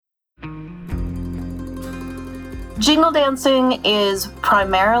Jingle dancing is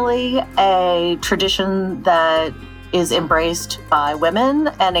primarily a tradition that is embraced by women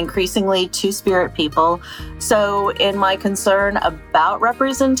and increasingly Two-Spirit people. So in my concern about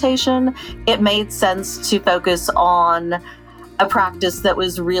representation, it made sense to focus on a practice that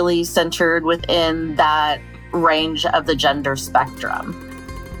was really centered within that range of the gender spectrum.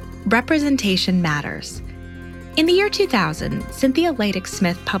 Representation matters. In the year 2000, Cynthia Leidig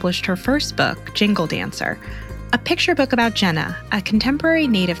Smith published her first book, Jingle Dancer, a picture book about Jenna, a contemporary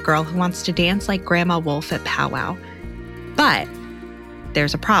Native girl who wants to dance like Grandma Wolf at powwow. But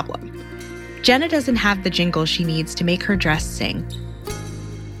there's a problem. Jenna doesn't have the jingle she needs to make her dress sing.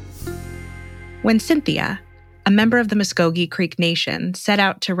 When Cynthia, a member of the Muskogee Creek Nation, set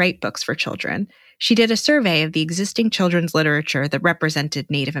out to write books for children, she did a survey of the existing children's literature that represented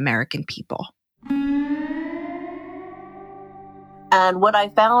Native American people. And what I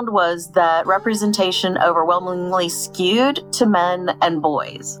found was that representation overwhelmingly skewed to men and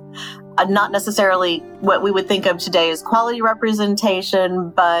boys. Not necessarily what we would think of today as quality representation,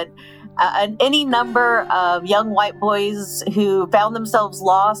 but any number of young white boys who found themselves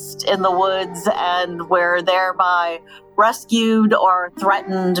lost in the woods and were thereby rescued or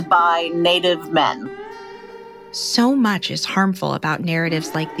threatened by Native men. So much is harmful about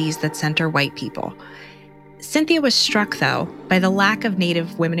narratives like these that center white people. Cynthia was struck, though, by the lack of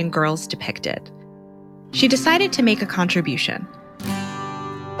Native women and girls depicted. She decided to make a contribution.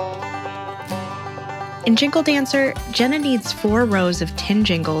 In Jingle Dancer, Jenna needs 4 rows of tin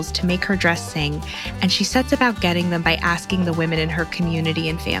jingles to make her dress sing, and she sets about getting them by asking the women in her community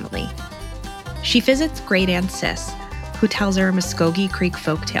and family. She visits Great Aunt Sis, who tells her a Muskogee Creek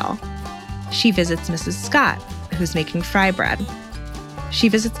folktale. She visits Mrs. Scott, who's making fry bread. She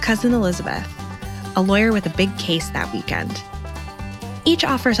visits Cousin Elizabeth, a lawyer with a big case that weekend. Each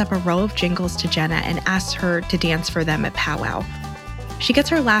offers up a row of jingles to Jenna and asks her to dance for them at powwow. She gets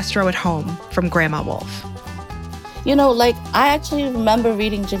her last row at home from Grandma Wolf. I actually remember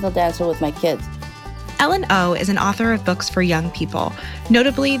reading Jingle Dancer with my kids. Ellen Oh is an author of books for young people,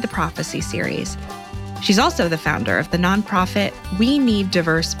 notably the Prophecy series. She's also the founder of the nonprofit We Need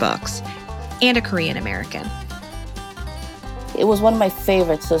Diverse Books and a Korean American. It was one of my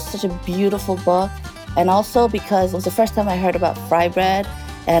favorites, so it's such a beautiful book. And also because it was the first time I heard about fry bread,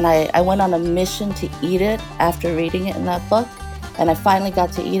 and I went on a mission to eat it after reading it in that book. And I finally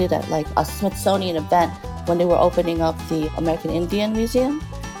got to eat it at a Smithsonian event when they were opening up the American Indian Museum.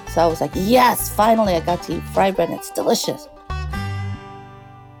 So I was like, yes, finally I got to eat fry bread and it's delicious.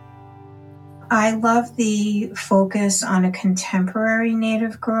 I love the focus on a contemporary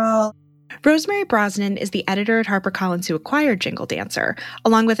Native girl. Rosemary Brosnan is the editor at HarperCollins who acquired Jingle Dancer,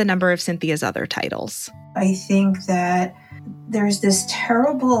 along with a number of Cynthia's other titles. I think that there's this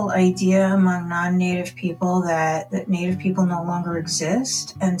terrible idea among non-Native people that Native people no longer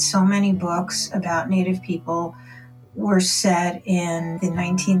exist. And so many books about Native people were set in the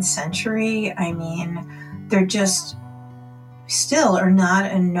 19th century. I mean, there just still are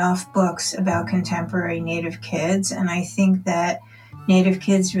not enough books about contemporary Native kids. And I think that Native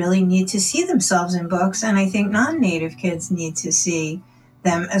kids really need to see themselves in books. And I think non-Native kids need to see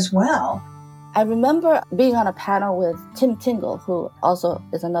them as well. I remember being on a panel with Tim Tingle, who also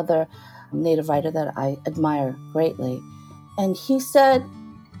is another Native writer that I admire greatly. And he said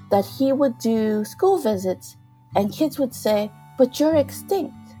that he would do school visits and kids would say, "But you're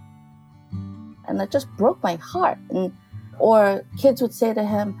extinct." And that just broke my heart. Or kids would say to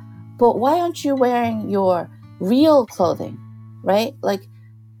him, "But why aren't you wearing your real clothing?" Right?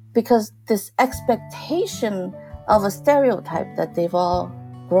 Because this expectation of a stereotype that they've all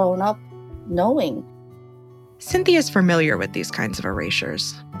grown up knowing. Cynthia's familiar with these kinds of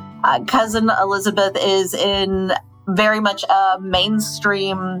erasures. Cousin Elizabeth is in very much a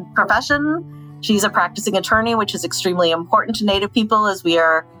mainstream profession. She's a practicing attorney, which is extremely important to Native people as we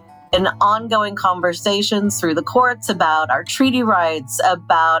are in ongoing conversations through the courts about our treaty rights,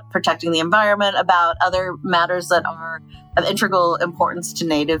 about protecting the environment, about other matters that are of integral importance to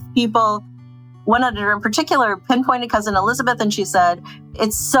Native people. One editor in particular pinpointed Cousin Elizabeth, and she said,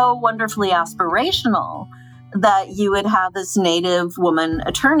 "It's so wonderfully aspirational that you would have this Native woman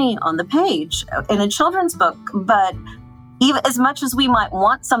attorney on the page in a children's book. But even as much as we might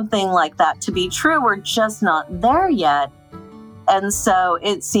want something like that to be true, we're just not there yet. And so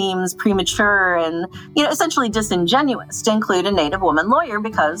it seems premature and, essentially disingenuous to include a Native woman lawyer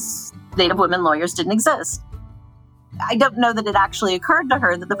because Native women lawyers didn't exist." I don't know that it actually occurred to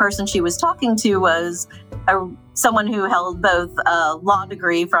her that the person she was talking to was someone who held both a law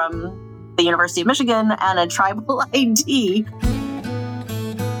degree from the University of Michigan and a tribal ID.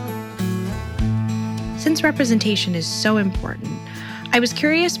 Since representation is so important, I was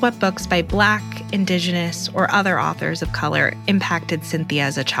curious what books by Black, Indigenous, or other authors of color impacted Cynthia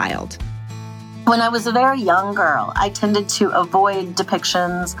as a child. When I was a very young girl, I tended to avoid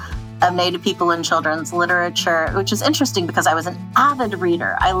depictions of Native people in children's literature, which is interesting because I was an avid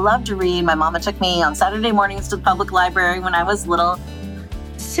reader. I loved to read. My mama took me on Saturday mornings to the public library when I was little.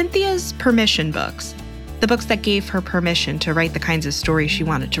 Cynthia's permission books, the books that gave her permission to write the kinds of stories she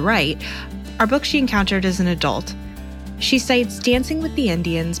wanted to write, are books she encountered as an adult. She cites Dancing with the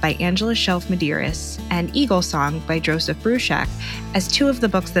Indians by Angela Shelf Medeiros and Eagle Song by Joseph Bruchac as two of the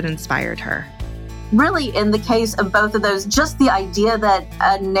books that inspired her. Really, in the case of both of those, just the idea that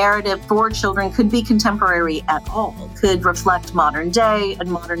a narrative for children could be contemporary at all, could reflect modern day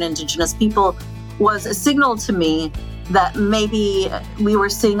and modern Indigenous people, was a signal to me that maybe we were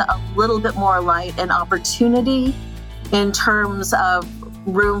seeing a little bit more light and opportunity in terms of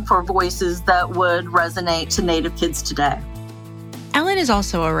room for voices that would resonate to Native kids today. Ellen is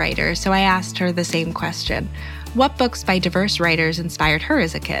also a writer, so I asked her the same question. What books by diverse writers inspired her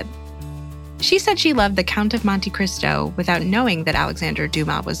as a kid? She said she loved The Count of Monte Cristo without knowing that Alexandre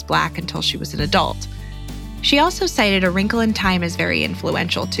Dumas was Black until she was an adult. She also cited A Wrinkle in Time as very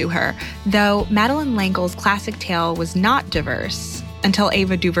influential to her, though Madeleine L'Engle's classic tale was not diverse until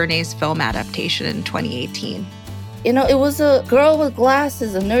Ava DuVernay's film adaptation in 2018. You know, it was a girl with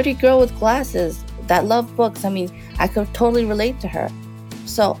glasses, a nerdy girl with glasses that loved books. I mean, I could totally relate to her.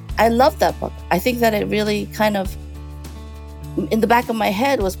 So I loved that book. I think that it really kind of, in the back of my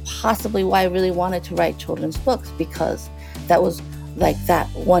head, was possibly why I really wanted to write children's books, because that was like that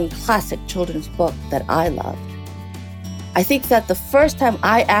one classic children's book that I loved. I think that the first time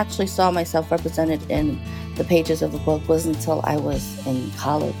I actually saw myself represented in the pages of a book was until I was in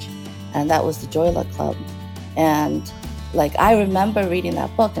college, and that was the Joy Luck Club. And like, I remember reading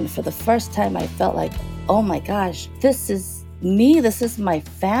that book, and for the first time I felt like, oh my gosh, this is me, this is my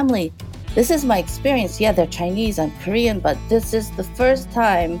family, this is my experience. Yeah, they're Chinese, I'm Korean, but this is the first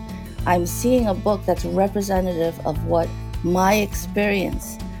time I'm seeing a book that's representative of what my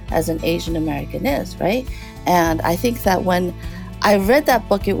experience as an Asian American is, right? And I think that when I read that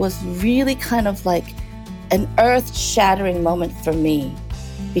book, it was really kind of like an earth-shattering moment for me,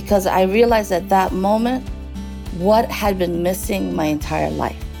 because I realized at that moment what had been missing my entire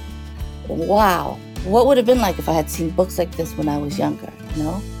life. Wow, what would it have been like if I had seen books like this when I was younger, you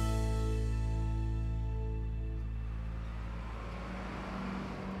know?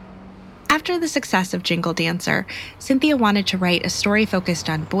 After the success of Jingle Dancer, Cynthia wanted to write a story focused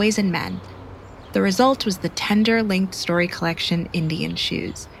on boys and men. The result was the tender-linked story collection Indian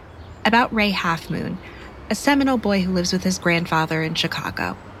Shoes, about Ray Half Moon, a Seminole boy who lives with his grandfather in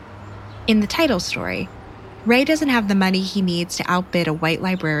Chicago. In the title story, Ray doesn't have the money he needs to outbid a white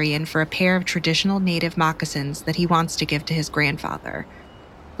librarian for a pair of traditional Native moccasins that he wants to give to his grandfather.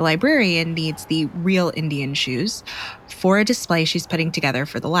 The librarian needs the real Indian shoes for a display she's putting together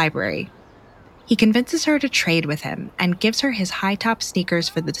for the library. He convinces her to trade with him and gives her his high-top sneakers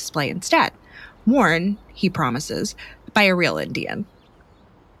for the display instead, worn, he promises, by a real Indian.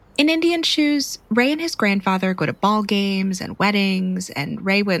 In Indian Shoes, Ray and his grandfather go to ball games and weddings, and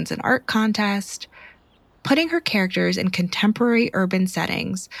Ray wins an art contest. Putting her characters in contemporary urban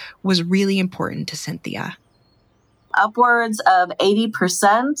settings was really important to Cynthia. Upwards of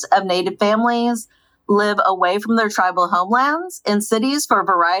 80% of Native families live away from their tribal homelands in cities for a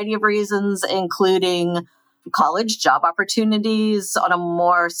variety of reasons, including college job opportunities, on a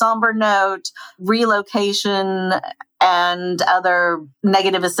more somber note, relocation, and other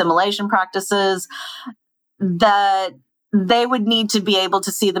negative assimilation practices, that they would need to be able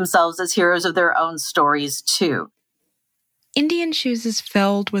to see themselves as heroes of their own stories, too. Indian Shoes is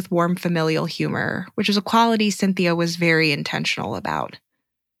filled with warm familial humor, which is a quality Cynthia was very intentional about.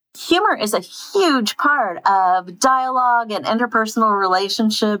 Humor is a huge part of dialogue and interpersonal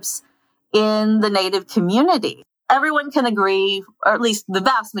relationships in the Native community. Everyone can agree, or at least the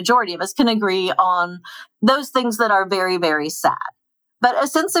vast majority of us can agree on those things that are very, very sad. But a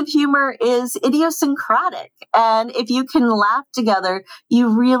sense of humor is idiosyncratic. And if you can laugh together, you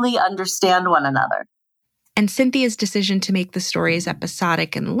really understand one another. And Cynthia's decision to make the stories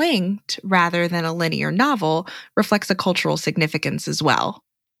episodic and linked, rather than a linear novel, reflects a cultural significance as well.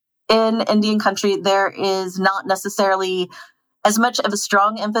 In Indian country, there is not necessarily as much of a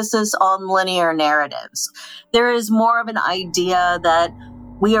strong emphasis on linear narratives. There is more of an idea that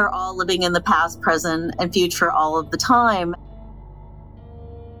we are all living in the past, present, and future all of the time.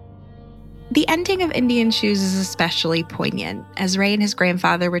 The ending of Indian Shoes is especially poignant. As Ray and his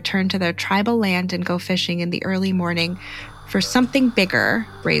grandfather return to their tribal land and go fishing in the early morning, for something bigger,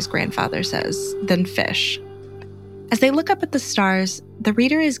 Ray's grandfather says, than fish. As they look up at the stars, the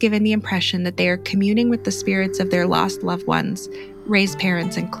reader is given the impression that they are communing with the spirits of their lost loved ones, Ray's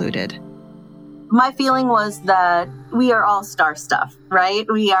parents included. My feeling was that we are all star stuff, right?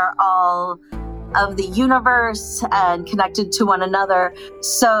 We are all of the universe and connected to one another.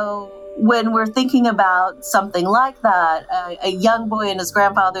 So when we're thinking about something like that, a young boy and his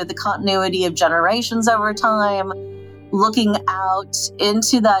grandfather, the continuity of generations over time, looking out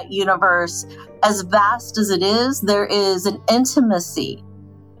into that universe, as vast as it is, there is an intimacy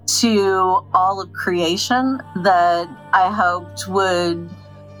to all of creation that I hoped would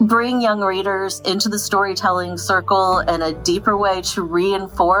bring young readers into the storytelling circle in a deeper way to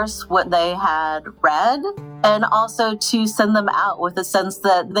reinforce what they had read, and also to send them out with a sense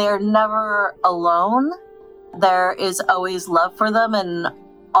that they're never alone. There is always love for them and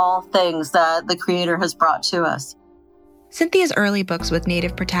all things that the Creator has brought to us. Cynthia's early books with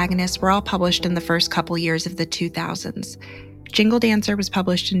Native protagonists were all published in the first couple years of the 2000s. Jingle Dancer was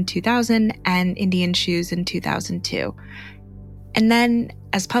published in 2000 and Indian Shoes in 2002. And then,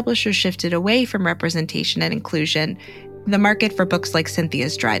 as publishers shifted away from representation and inclusion, the market for books like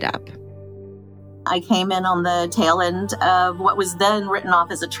Cynthia's dried up. I came in on the tail end of what was then written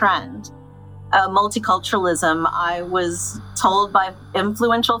off as a trend. Multiculturalism. I was told by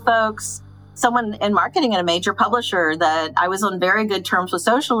influential folks, someone in marketing at a major publisher, that I was on very good terms with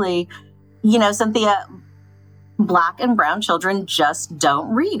socially. You know, Cynthia, Black and brown children just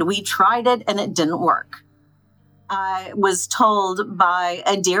don't read. We tried it and it didn't work. I was told by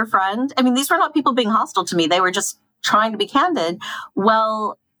a dear friend, I mean, these were not people being hostile to me. They were just trying to be candid.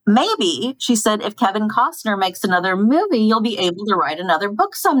 Well, maybe, she said, if Kevin Costner makes another movie, you'll be able to write another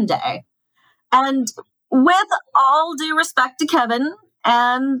book someday. And with all due respect to Kevin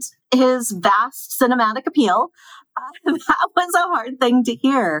and his vast cinematic appeal, that was a hard thing to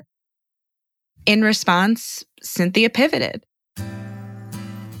hear. In response, Cynthia pivoted.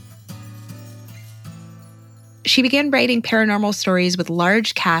 She began writing paranormal stories with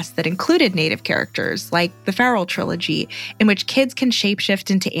large casts that included Native characters, like the Feral Trilogy, in which kids can shapeshift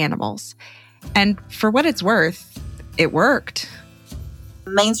into animals. And for what it's worth, it worked.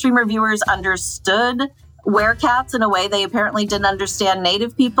 Mainstream reviewers understood werecats in a way they apparently didn't understand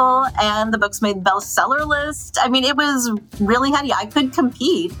Native people, and the books made bestseller list. I mean, it was really heady. I could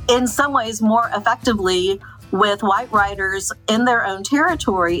compete in some ways more effectively with white writers in their own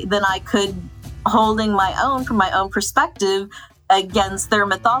territory than I could holding my own from my own perspective against their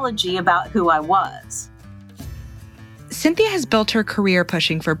mythology about who I was. Cynthia has built her career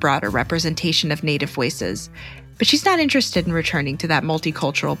pushing for broader representation of Native voices, but she's not interested in returning to that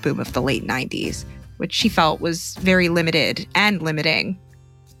multicultural boom of the late 90s, which she felt was very limited and limiting.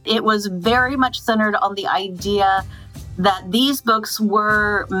 It was very much centered on the idea that these books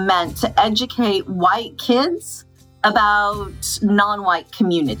were meant to educate white kids about non-white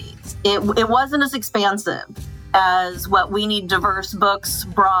communities. It wasn't as expansive as what We Need Diverse books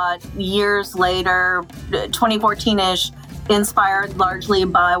brought years later, 2014-ish, inspired largely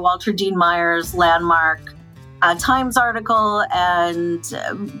by Walter Dean Meyer's landmark Times article and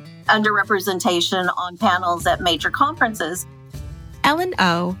underrepresentation on panels at major conferences. Ellen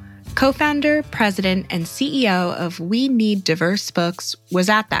Oh, co-founder, president, and CEO of We Need Diverse Books, was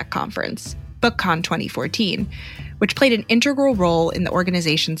at that conference, BookCon 2014, which played an integral role in the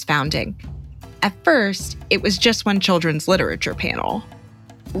organization's founding. At first, it was just one children's literature panel.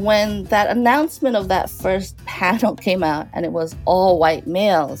 When that announcement of that first panel came out, and it was all white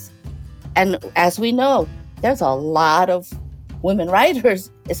males, and as we know, there's a lot of women writers,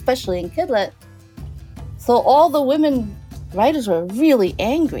 especially in Kidlet. So all the women writers were really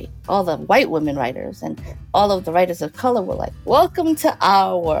angry. All the white women writers and all of the writers of color were like, welcome to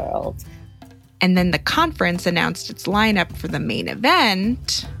our world. And then the conference announced its lineup for the main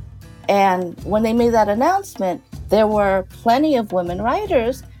event. And when they made that announcement, there were plenty of women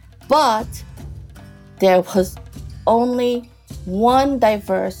writers, but there was only one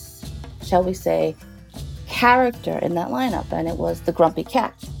diverse, shall we say, character in that lineup, and it was the grumpy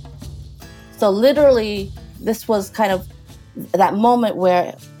cat. So literally, this was kind of that moment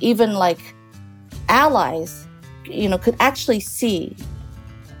where even like allies, could actually see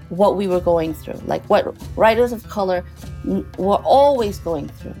what we were going through, like what writers of color were always going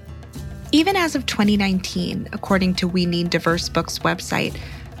through. Even as of 2019, according to We Need Diverse Books website,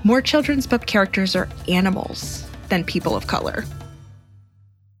 more children's book characters are animals than people of color.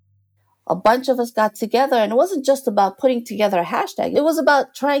 A bunch of us got together, and it wasn't just about putting together a hashtag. It was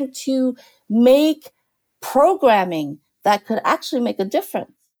about trying to make programming that could actually make a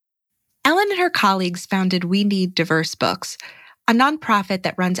difference. Ellen and her colleagues founded We Need Diverse Books, a nonprofit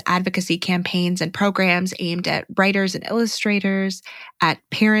that runs advocacy campaigns and programs aimed at writers and illustrators, at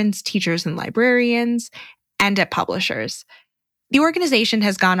parents, teachers, and librarians, and at publishers. The organization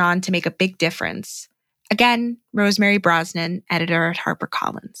has gone on to make a big difference. Again, Rosemary Brosnan, editor at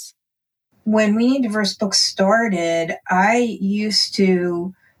HarperCollins. When We Need Diverse Books started, I used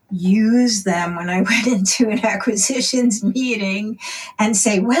to use them when I went into an acquisitions meeting and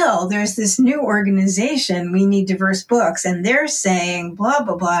say, well, there's this new organization, We Need Diverse Books, and they're saying blah,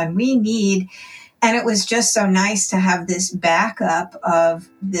 blah, blah, and we need, and it was just so nice to have this backup of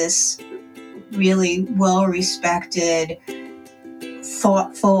this really well-respected,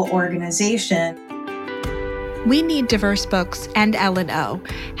 thoughtful organization. We Need Diverse Books and Ellen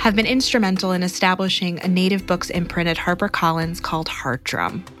have been instrumental in establishing a Native Books imprint at HarperCollins called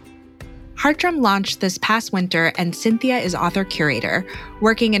Heartdrum. Heartdrum launched this past winter, and Cynthia is author-curator,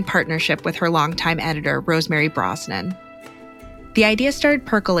 working in partnership with her longtime editor, Rosemary Brosnan. The idea started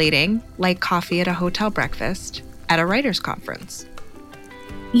percolating, like coffee at a hotel breakfast, at a writer's conference.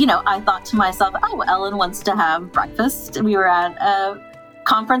 I thought to myself, Ellen wants to have breakfast. We were at a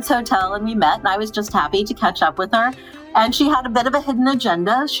conference hotel and we met, and I was just happy to catch up with her. And she had a bit of a hidden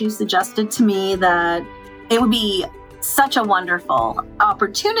agenda. She suggested to me that it would be such a wonderful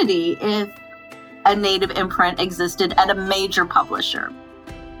opportunity if a Native imprint existed at a major publisher.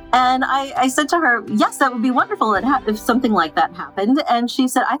 And I said to her, yes, that would be wonderful if something like that happened. And she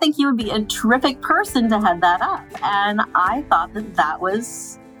said, I think you would be a terrific person to head that up. And I thought that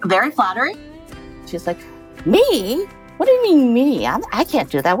was very flattering. She's like, me? What do you mean me? I can't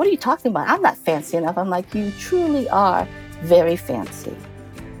do that. What are you talking about? I'm not fancy enough. I'm like, you truly are very fancy.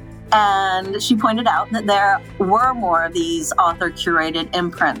 And she pointed out that there were more of these author-curated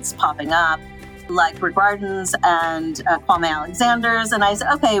imprints popping up, like Rick Riordan's and Kwame Alexander's. And I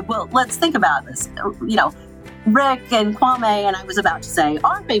said, okay, well, let's think about this. Rick and Kwame, and I was about to say,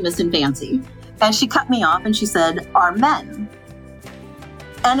 are famous and fancy. And she cut me off and she said, are men.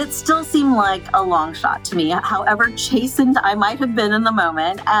 And it still seemed like a long shot to me, however chastened I might have been in the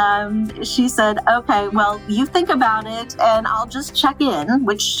moment. She said, okay, well, you think about it and I'll just check in,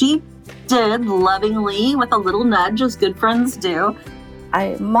 which she did lovingly with a little nudge, as good friends do.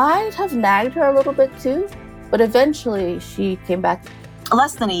 I might have nagged her a little bit too, but eventually she came back.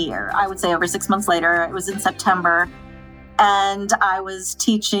 Less than a year, I would say over 6 months later. It was in September. And I was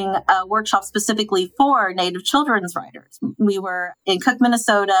teaching a workshop specifically for Native children's writers. We were in Cook,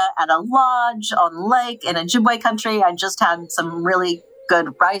 Minnesota at a lodge on lake in Ojibwe country. I just had some really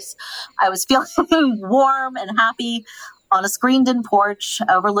good rice. I was feeling warm and happy on a screened-in porch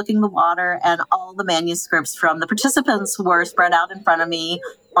overlooking the water, and all the manuscripts from the participants were spread out in front of me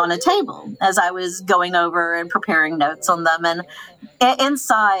on a table as I was going over and preparing notes on them. And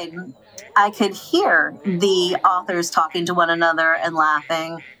inside, I could hear the authors talking to one another and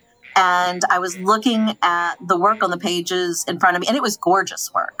laughing. And I was looking at the work on the pages in front of me, and it was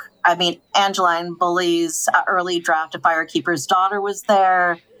gorgeous work. I mean, Angeline Bully's early draft of Firekeeper's Daughter was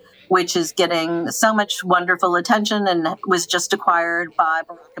there, which is getting so much wonderful attention and was just acquired by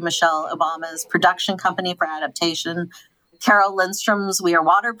Barack and Michelle Obama's production company for adaptation. Carol Lindstrom's We Are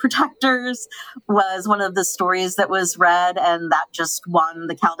Water Protectors was one of the stories that was read, and that just won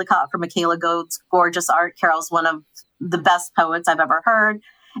the Caldecott for Michaela Goad's gorgeous art. Carol's one of the best poets I've ever heard.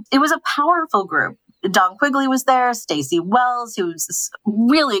 It was a powerful group. Don Quigley was there, Stacey Wells, who's this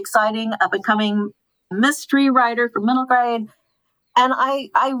really exciting up-and-coming mystery writer for middle grade. And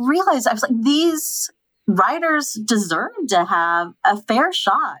I realized, I was like, these writers deserve to have a fair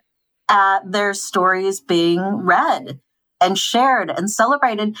shot at their stories being read and shared and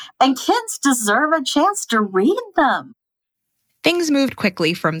celebrated, and kids deserve a chance to read them. Things moved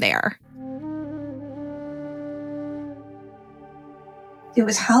quickly from there. It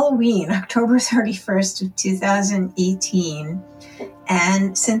was Halloween, October 31st of 2018,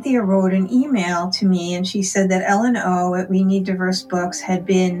 and Cynthia wrote an email to me, and she said that Ellen O at We Need Diverse Books had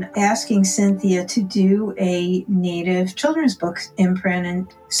been asking Cynthia to do a Native children's book imprint.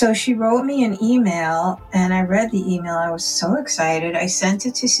 And so she wrote me an email, and I read the email. I was so excited. I sent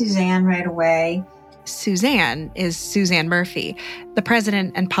it to Suzanne right away. Suzanne is Suzanne Murphy, the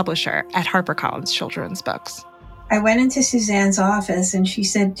president and publisher at HarperCollins Children's Books. I went into Suzanne's office and she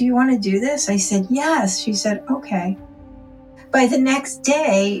said, do you want to do this? I said, yes. She said, okay. By the next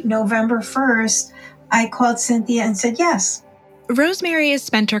day, November 1st, I called Cynthia and said, yes. Rosemary has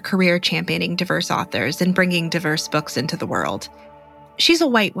spent her career championing diverse authors and bringing diverse books into the world. She's a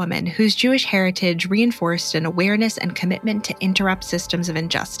white woman whose Jewish heritage reinforced an awareness and commitment to interrupt systems of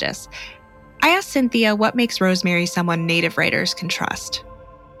injustice. I asked Cynthia what makes Rosemary someone Native writers can trust.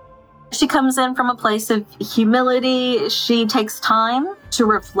 She comes in from a place of humility. She takes time to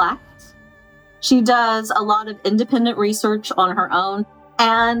reflect. She does a lot of independent research on her own.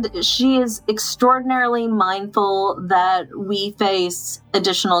 And she is extraordinarily mindful that we face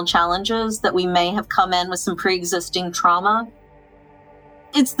additional challenges, that we may have come in with some pre-existing trauma.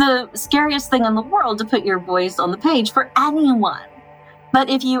 It's the scariest thing in the world to put your voice on the page for anyone. But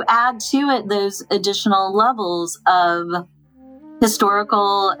if you add to it those additional levels of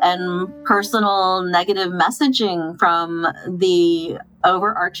historical and personal negative messaging from the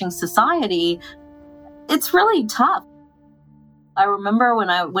overarching society, it's really tough. I remember when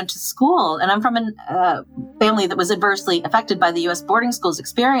I went to school, and I'm from a family that was adversely affected by the U.S. boarding schools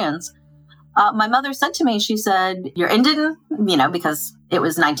experience. My mother said to me, she said, "You're Indian, because it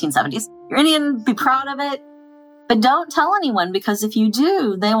was 1970s. You're Indian, be proud of it, but don't tell anyone, because if you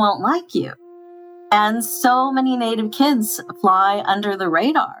do, they won't like you." And so many Native kids fly under the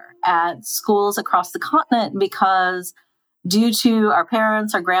radar at schools across the continent because due to our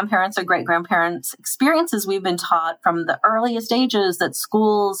parents, our grandparents, our great-grandparents' experiences, we've been taught from the earliest ages that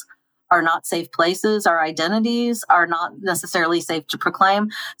schools are not safe places. Our identities are not necessarily safe to proclaim.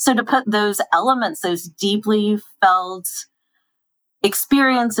 So to put those elements, those deeply felt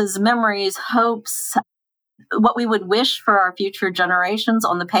experiences, memories, hopes, what we would wish for our future generations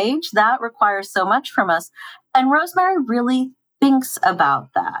on the page, that requires so much from us. And Rosemary really thinks about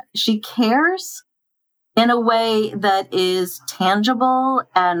that. She cares in a way that is tangible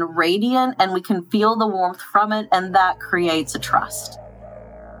and radiant, and we can feel the warmth from it, and that creates a trust.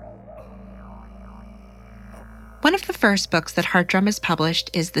 One of the first books that Heartdrum has published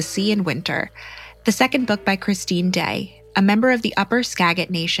is The Sea in Winter, the second book by Christine Day, a member of the Upper Skagit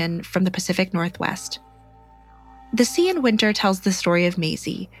Nation from the Pacific Northwest. The Sea in Winter tells the story of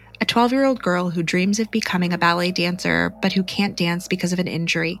Maisie, a 12-year-old girl who dreams of becoming a ballet dancer, but who can't dance because of an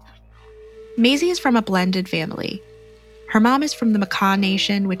injury. Maisie is from a blended family. Her mom is from the Makah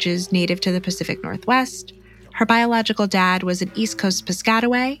Nation, which is native to the Pacific Northwest. Her biological dad was an East Coast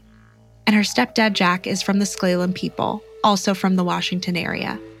Piscataway, and her stepdad Jack is from the S'Klallam people, also from the Washington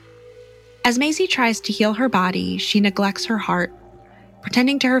area. As Maisie tries to heal her body, she neglects her heart,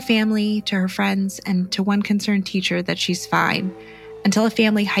 pretending to her family, to her friends, and to one concerned teacher that she's fine, until a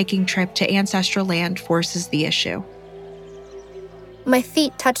family hiking trip to ancestral land forces the issue. My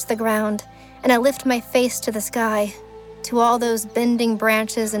feet touch the ground, and I lift my face to the sky, to all those bending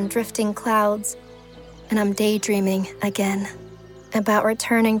branches and drifting clouds, and I'm daydreaming again, about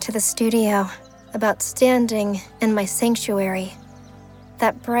returning to the studio, about standing in my sanctuary,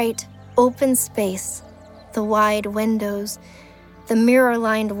 that bright, open space, the wide windows, the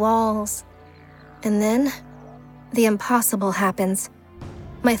mirror-lined walls. And then, the impossible happens.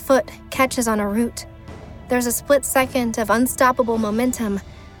 My foot catches on a root. There's a split second of unstoppable momentum,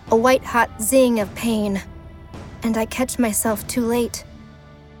 a white-hot zing of pain, and I catch myself too late.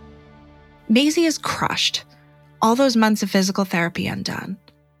 Maisie is crushed, all those months of physical therapy undone.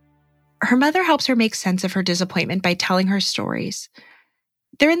 Her mother helps her make sense of her disappointment by telling her stories.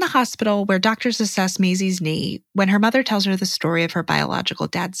 They're in the hospital where doctors assess Maisie's knee when her mother tells her the story of her biological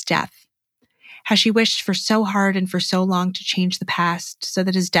dad's death, how she wished for so hard and for so long to change the past so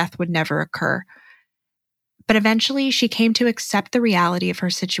that his death would never occur. But eventually, she came to accept the reality of her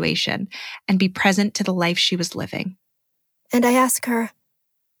situation and be present to the life she was living. And I ask her,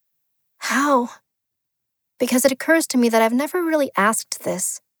 how? Because it occurs to me that I've never really asked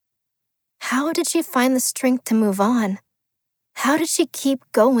this. How did she find the strength to move on? How did she keep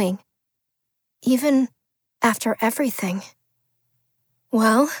going? Even after everything?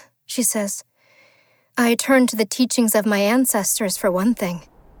 Well, she says, I turned to the teachings of my ancestors for one thing.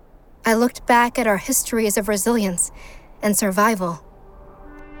 I looked back at our histories of resilience and survival.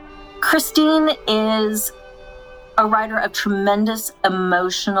 Christine is a writer of tremendous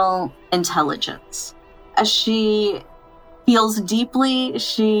emotional intelligence. As she feels deeply,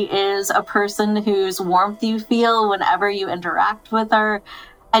 she is a person whose warmth you feel whenever you interact with her,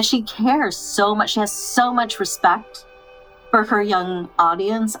 and she cares so much. She has so much respect for her young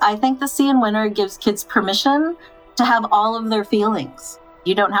audience. I think The Sea in Winter gives kids permission to have all of their feelings.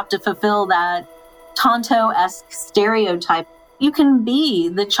 You don't have to fulfill that Tonto-esque stereotype. You can be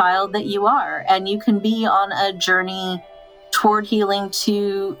the child that you are, and you can be on a journey toward healing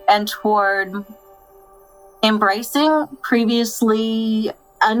and toward embracing previously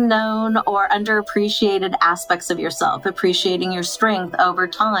unknown or underappreciated aspects of yourself, appreciating your strength over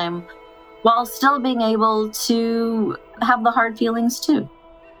time, while still being able to have the hard feelings too.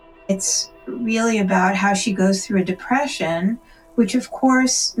 It's really about how she goes through a depression, which of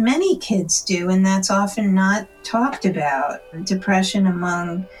course many kids do, and that's often not talked about. Depression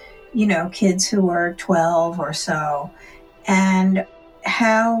among kids who were 12 or so, and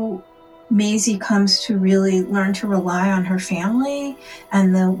how Maisie comes to really learn to rely on her family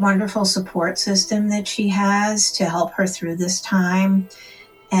and the wonderful support system that she has to help her through this time.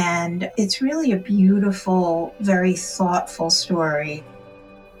 And it's really a beautiful, very thoughtful story.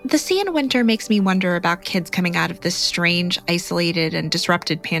 The Sea in Winter makes me wonder about kids coming out of this strange, isolated, and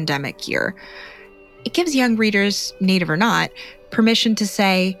disrupted pandemic year. It gives young readers, Native or not, permission to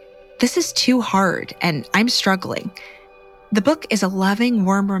say, "This is too hard, and I'm struggling." The book is a loving,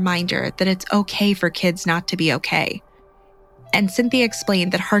 warm reminder that it's okay for kids not to be okay. And Cynthia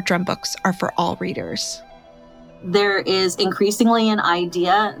explained that Heart Drum books are for all readers. There is increasingly an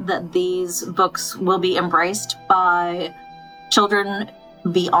idea that these books will be embraced by children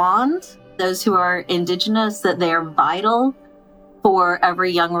beyond those who are Indigenous, that they are vital for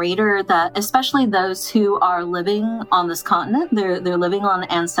every young reader, that especially those who are living on this continent, they're living on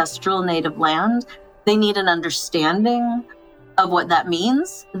ancestral Native land. They need an understanding of what that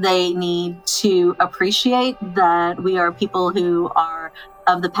means. They need to appreciate that we are people who are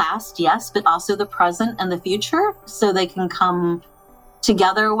of the past, yes, but also the present and the future, so they can come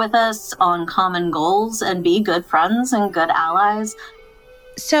together with us on common goals and be good friends and good allies.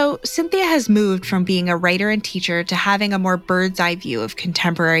 So Cynthia has moved from being a writer and teacher to having a more bird's eye view of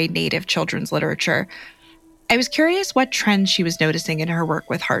contemporary Native children's literature. I was curious what trends she was noticing in her work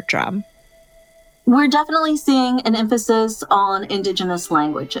with Heart Drum. We're definitely seeing an emphasis on Indigenous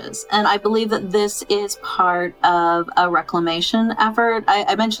languages, and I believe that this is part of a reclamation effort.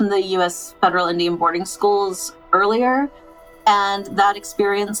 I mentioned the U.S. Federal Indian Boarding Schools earlier, and that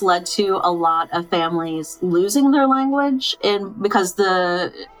experience led to a lot of families losing their language because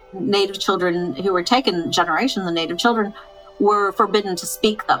the Native children who were taken, generations of Native children, were forbidden to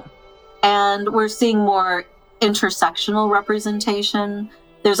speak them. And we're seeing more intersectional representation.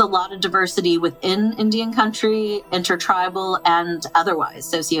 There's a lot of diversity within Indian country, intertribal and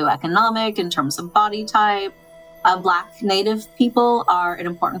otherwise, socioeconomic in terms of body type. Black Native people are an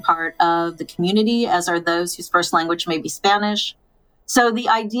important part of the community, as are those whose first language may be Spanish. So the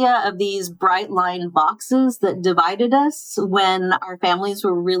idea of these bright line boxes that divided us when our families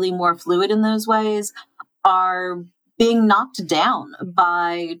were really more fluid in those ways are being knocked down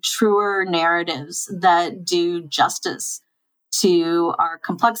by truer narratives that do justice to our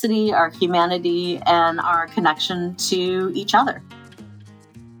complexity, our humanity, and our connection to each other.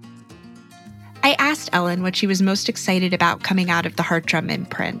 I asked Ellen what she was most excited about coming out of the Heart Drum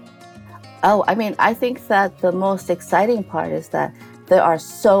imprint. I think that the most exciting part is that there are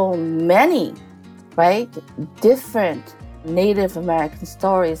so many, right, different Native American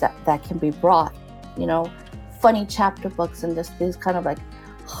stories that can be brought, funny chapter books and just these kind of like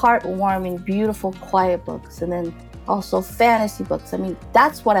heartwarming, beautiful, quiet books, and then also fantasy books.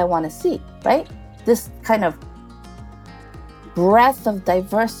 That's what I want to see, right? This kind of breadth of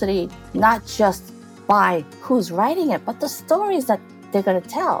diversity, not just by who's writing it, but the stories that they're going to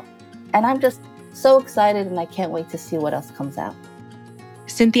tell. And I'm just so excited, and I can't wait to see what else comes out.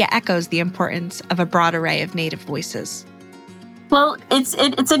 Cynthia echoes the importance of a broad array of Native voices. Well, it's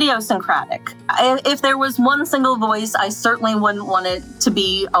idiosyncratic. If there was one single voice, I certainly wouldn't want it to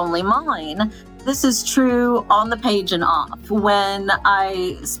be only mine. This is true on the page and off. When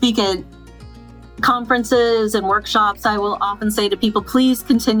I speak at conferences and workshops, I will often say to people, please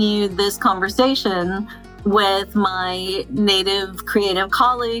continue this conversation with my Native creative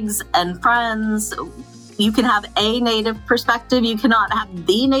colleagues and friends. You can have a Native perspective. You cannot have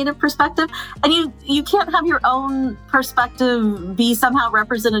the Native perspective. And you can't have your own perspective be somehow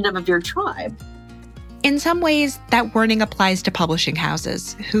representative of your tribe. In some ways, that warning applies to publishing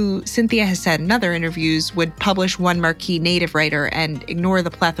houses, who Cynthia has said in other interviews would publish one marquee Native writer and ignore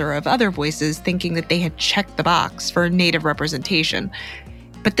the plethora of other voices, thinking that they had checked the box for Native representation.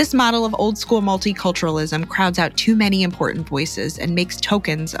 But this model of old-school multiculturalism crowds out too many important voices and makes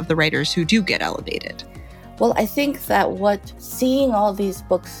tokens of the writers who do get elevated. Well, I think that what seeing all these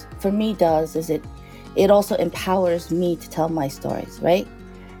books for me does is it also empowers me to tell my stories, right?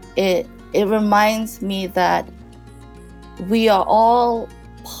 It reminds me that we are all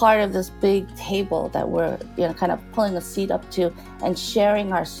part of this big table that we're kind of pulling a seat up to and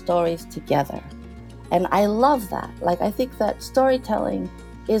sharing our stories together. And I love that. I think that storytelling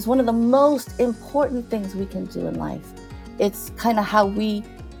is one of the most important things we can do in life. It's kind of how we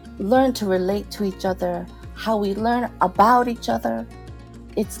learn to relate to each other, how we learn about each other.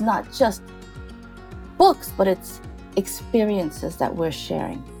 It's not just books, but it's experiences that we're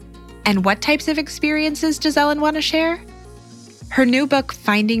sharing. And what types of experiences does Ellen want to share? Her new book,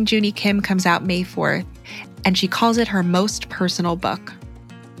 Finding Junie Kim, comes out May 4th, and she calls it her most personal book.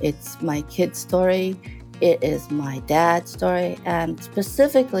 It's my kid's story. It is my dad's story. And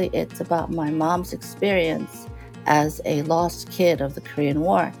specifically, it's about my mom's experience as a lost kid of the Korean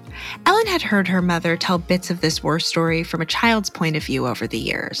War. Ellen had heard her mother tell bits of this war story from a child's point of view over the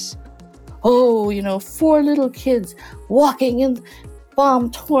years. Oh, 4 little kids walking in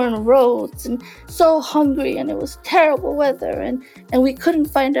bomb-torn roads and so hungry, and it was terrible weather, and we couldn't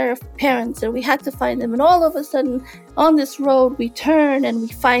find our parents, and we had to find them, and all of a sudden on this road we turn and we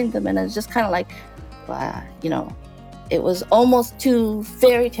find them, and it's just kind of like, it was almost too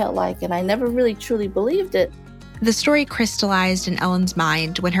fairy tale-like, and I never really truly believed it. The story crystallized in Ellen's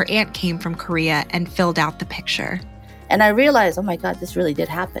mind when her aunt came from Korea and filled out the picture. And I realized, oh my God, this really did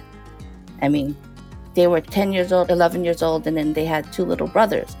happen. I mean, they were 10 years old, 11 years old, and then they had 2 little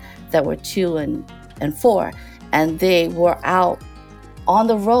brothers that were 2 and 4. And they were out on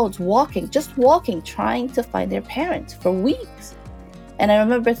the roads walking, trying to find their parents for weeks. And I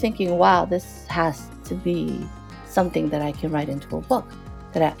remember thinking, wow, this has to be something that I can write into a book,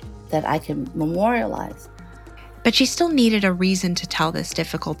 that I can memorialize. But she still needed a reason to tell this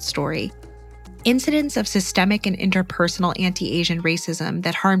difficult story. Incidents of systemic and interpersonal anti-Asian racism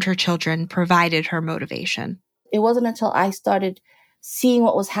that harmed her children provided her motivation. It wasn't until I started seeing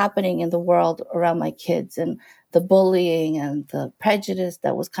what was happening in the world around my kids and the bullying and the prejudice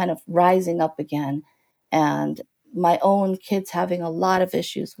that was kind of rising up again, and my own kids having a lot of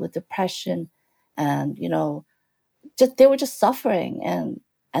issues with depression and, they were just suffering. And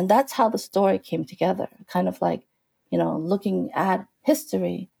that's how the story came together, kind of like, looking at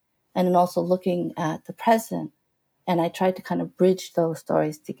history and then also looking at the present. And I tried to kind of bridge those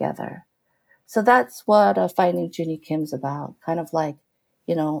stories together. So that's what Finding Junie Kim's about, kind of like,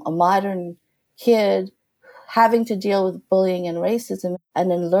 a modern kid having to deal with bullying and racism,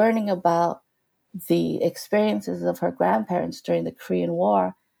 and then learning about the experiences of her grandparents during the Korean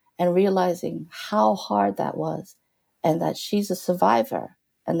War and realizing how hard that was, and that she's a survivor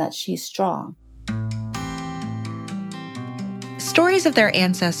and that she's strong. Stories of their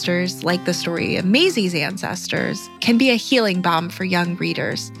ancestors, like the story of Maisie's ancestors, can be a healing balm for young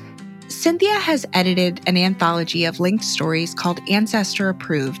readers. Cynthia has edited an anthology of linked stories called Ancestor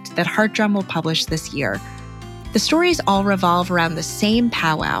Approved that Heartdrum will publish this year. The stories all revolve around the same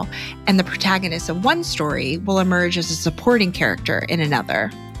powwow, and the protagonist of one story will emerge as a supporting character in another.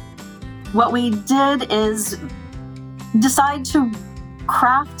 What we did is decide to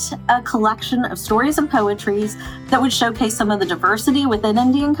craft a collection of stories and poetries that would showcase some of the diversity within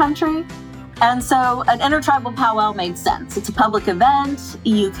Indian country. And so an intertribal powwow made sense. It's a public event.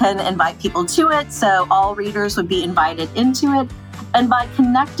 You can invite people to it, so all readers would be invited into it. And by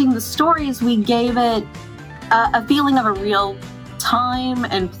connecting the stories, we gave it a feeling of a real time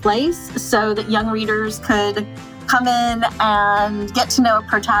and place so that young readers could come in and get to know a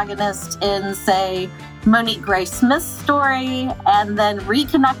protagonist in, say, Monique Gray Smith's story, and then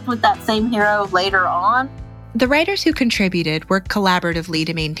reconnect with that same hero later on. The writers who contributed worked collaboratively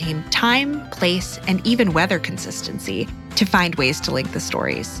to maintain time, place, and even weather consistency to find ways to link the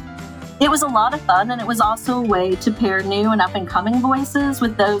stories. It was a lot of fun, and it was also a way to pair new and up-and-coming voices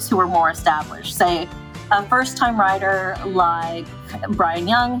with those who were more established. Say, a first-time writer like Brian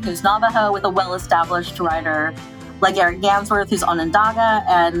Young, who's Navajo, with a well-established writer like Eric Gansworth, who's Onondaga,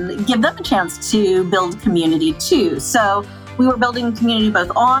 and give them a chance to build community too. So we were building community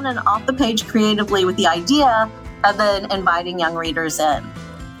both on and off the page creatively with the idea of then inviting young readers in.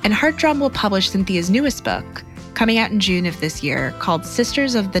 And Heartdrum will publish Cynthia's newest book, coming out in June of this year, called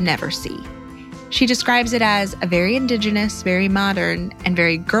Sisters of the Neversea. She describes it as a very indigenous, very modern, and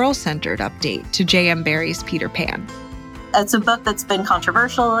very girl-centered update to J.M. Barrie's Peter Pan. It's a book that's been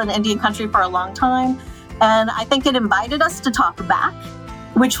controversial in Indian country for a long time, and I think it invited us to talk back,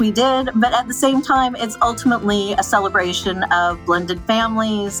 which we did, but at the same time, it's ultimately a celebration of blended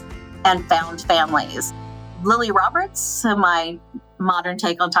families and found families. Lily Roberts, my modern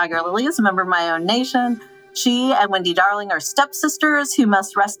take on Tiger Lily, is a member of my own nation. She and Wendy Darling are stepsisters who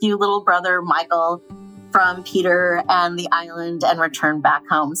must rescue little brother Michael from Peter and the island and return back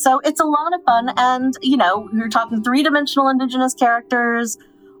home. So it's a lot of fun. And, we were talking 3-dimensional Indigenous characters.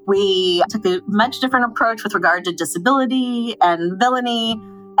 We took a much different approach with regard to disability and villainy.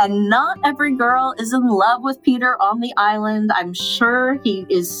 And not every girl is in love with Peter on the island. I'm sure he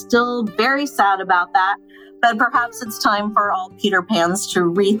is still very sad about that. But perhaps it's time for all Peter Pans to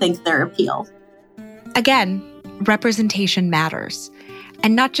rethink their appeal. Again, representation matters.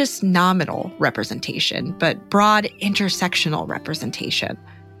 And not just nominal representation, but broad intersectional representation.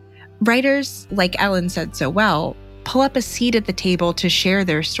 Writers, like Ellen said so well, pull up a seat at the table to share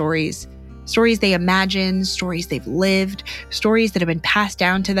their stories Stories they imagine, stories they've lived, stories that have been passed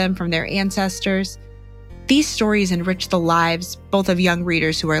down to them from their ancestors. These stories enrich the lives both of young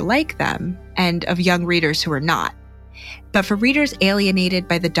readers who are like them and of young readers who are not. But for readers alienated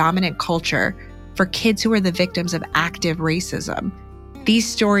by the dominant culture, for kids who are the victims of active racism, these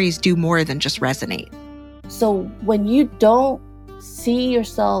stories do more than just resonate. So when you don't see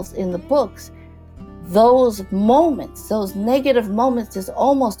yourselves in the books, those moments, those negative moments is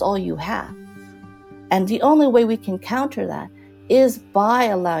almost all you have. And the only way we can counter that is by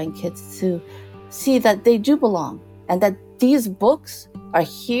allowing kids to see that they do belong and that these books are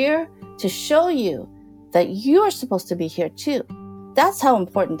here to show you that you are supposed to be here too. That's how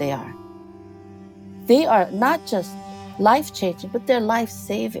important they are. They are not just life-changing, but they're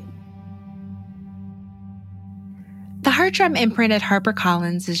life-saving. The Heart Drum imprint at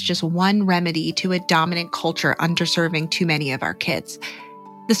HarperCollins is just one remedy to a dominant culture underserving too many of our kids.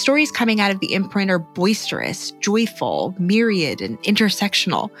 The stories coming out of the imprint are boisterous, joyful, myriad, and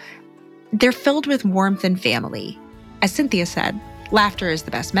intersectional. They're filled with warmth and family. As Cynthia said, laughter is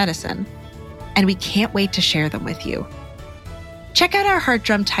the best medicine. And we can't wait to share them with you. Check out our Heart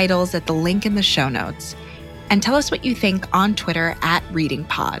Drum titles at the link in the show notes, and tell us what you think on Twitter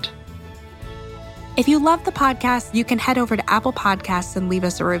 @ReadingPod. If you love the podcast, you can head over to Apple Podcasts and leave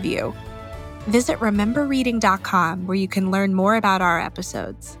us a review. Visit rememberreading.com, where you can learn more about our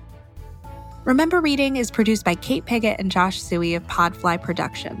episodes. Remember Reading is produced by Kate Piggott and Josh Suey of Podfly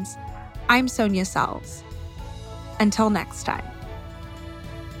Productions. I'm Sonia Sells. Until next time.